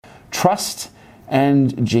trust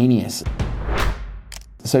and genius.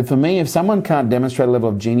 So for me, if someone can't demonstrate a level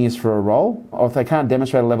of genius for a role, or if they can't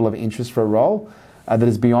demonstrate a level of interest for a role that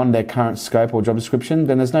is beyond their current scope or job description,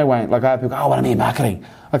 then there's no way. Like I have people go, oh, I want to be in marketing.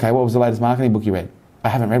 Okay, what was the latest marketing book you read? I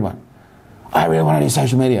haven't read one. I really want to do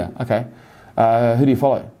social media. Okay, who do you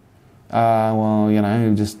follow? Well, you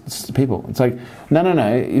know, just people. It's like,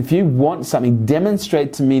 no. If you want something,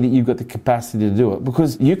 demonstrate to me that you've got the capacity to do it,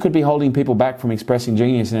 because you could be holding people back from expressing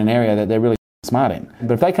genius in an area that they're really smart in.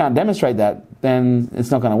 But if they can't demonstrate that, then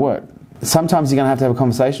it's not going to work. Sometimes you're going to have a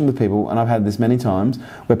conversation with people, and I've had this many times,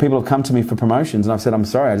 where people have come to me for promotions, and I've said, I'm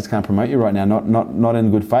sorry, I just can't promote you right now, not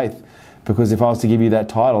in good faith. Because if I was to give you that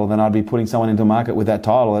title, then I'd be putting someone into a market with that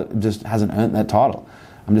title that just hasn't earned that title.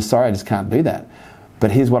 I'm just sorry, I just can't do that.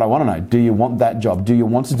 But here's what I want to know. Do you want that job? Do you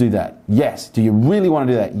want to do that? Yes. Do you really want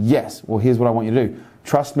to do that? Yes. Well, here's what I want you to do.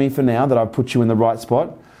 Trust me for now that I've put you in the right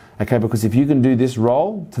spot. Okay, because if you can do this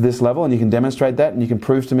role to this level and you can demonstrate that and you can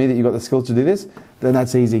prove to me that you've got the skills to do this, then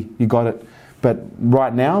that's easy. You got it. But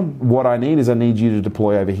right now, what I need is I need you to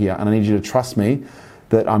deploy over here, and I need you to trust me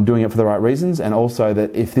that I'm doing it for the right reasons, and also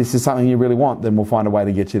that if this is something you really want, then we'll find a way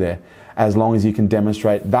to get you there, as long as you can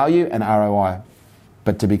demonstrate value and ROI.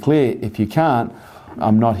 But to be clear, if you can't,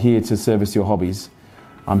 I'm not here to service your hobbies.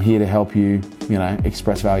 I'm here to help you,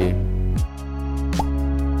 express value.